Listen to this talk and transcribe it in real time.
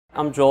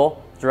I'm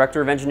Joel,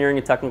 Director of Engineering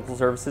and Technical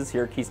Services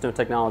here at Keystone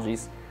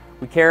Technologies.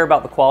 We care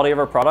about the quality of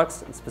our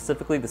products, and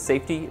specifically the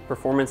safety,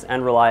 performance,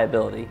 and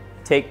reliability.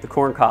 Take the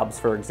corn cobs,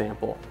 for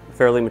example. A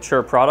fairly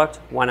mature product,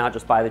 why not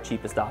just buy the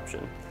cheapest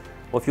option?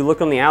 Well, if you look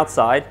on the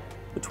outside,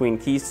 between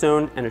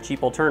Keystone and a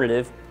cheap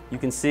alternative, you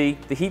can see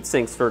the heat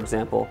sinks, for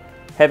example.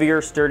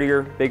 Heavier,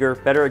 sturdier, bigger,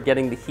 better at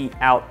getting the heat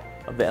out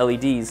of the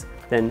LEDs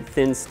than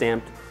thin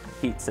stamped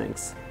heat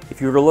sinks. If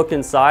you were to look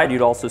inside,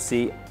 you'd also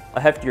see a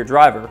heftier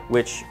driver,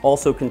 which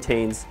also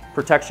contains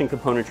protection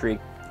componentry,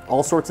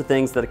 all sorts of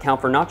things that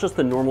account for not just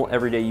the normal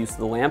everyday use of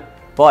the lamp,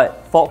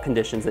 but fault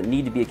conditions that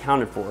need to be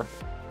accounted for.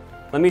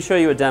 Let me show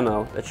you a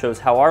demo that shows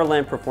how our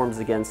lamp performs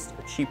against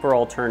a cheaper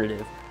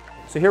alternative.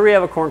 So here we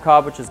have a corn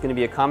cob, which is going to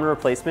be a common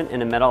replacement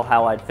in a metal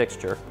halide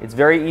fixture. It's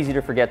very easy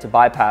to forget to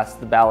bypass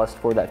the ballast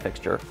for that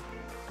fixture.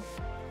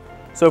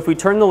 So if we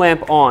turn the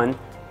lamp on,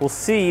 we'll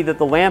see that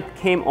the lamp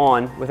came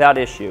on without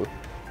issue.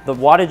 The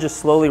wattage is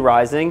slowly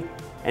rising,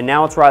 and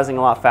now it's rising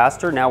a lot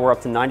faster. Now we're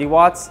up to 90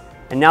 watts,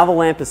 and now the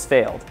lamp has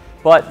failed.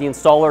 But the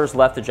installer has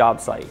left the job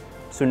site,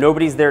 so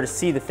nobody's there to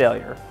see the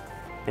failure.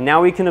 And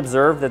now we can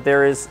observe that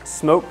there is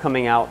smoke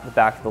coming out the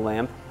back of the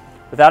lamp.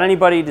 Without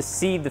anybody to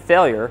see the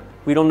failure,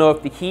 we don't know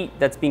if the heat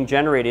that's being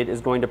generated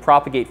is going to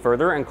propagate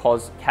further and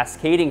cause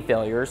cascading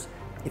failures.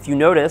 If you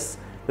notice,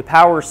 the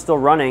power is still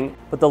running,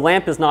 but the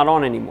lamp is not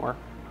on anymore.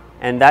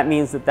 And that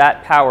means that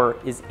that power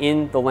is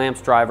in the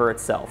lamp's driver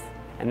itself.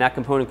 And that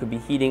component could be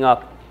heating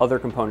up other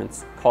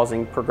components,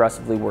 causing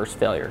progressively worse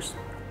failures.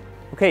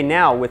 Okay,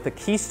 now with the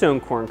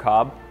Keystone corn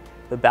cob,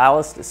 the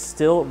ballast is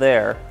still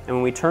there, and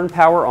when we turn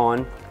power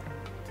on,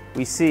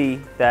 we see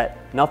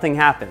that nothing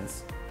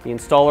happens. The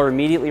installer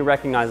immediately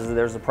recognizes that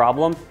there's a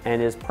problem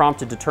and is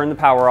prompted to turn the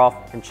power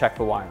off and check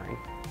the wiring.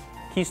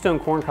 Keystone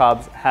corn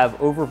cobs have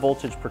over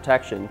voltage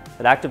protection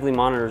that actively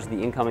monitors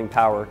the incoming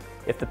power.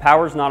 If the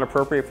power is not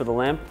appropriate for the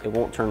lamp, it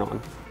won't turn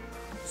on.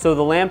 So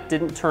the lamp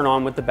didn't turn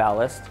on with the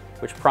ballast,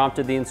 which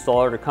prompted the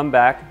installer to come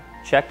back,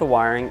 check the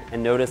wiring,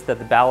 and notice that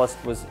the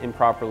ballast was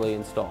improperly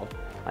installed.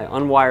 I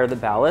unwire the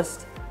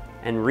ballast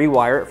and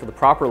rewire it for the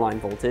proper line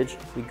voltage.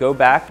 We go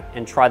back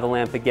and try the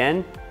lamp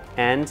again,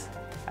 and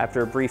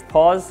after a brief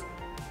pause,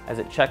 as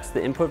it checks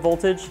the input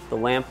voltage, the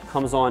lamp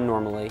comes on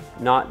normally,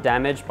 not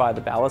damaged by the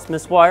ballast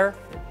miswire.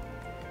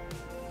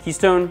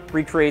 Keystone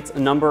recreates a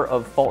number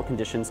of fault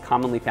conditions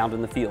commonly found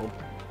in the field,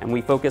 and we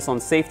focus on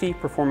safety,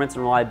 performance,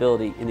 and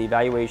reliability in the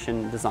evaluation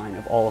and design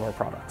of all of our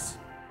products.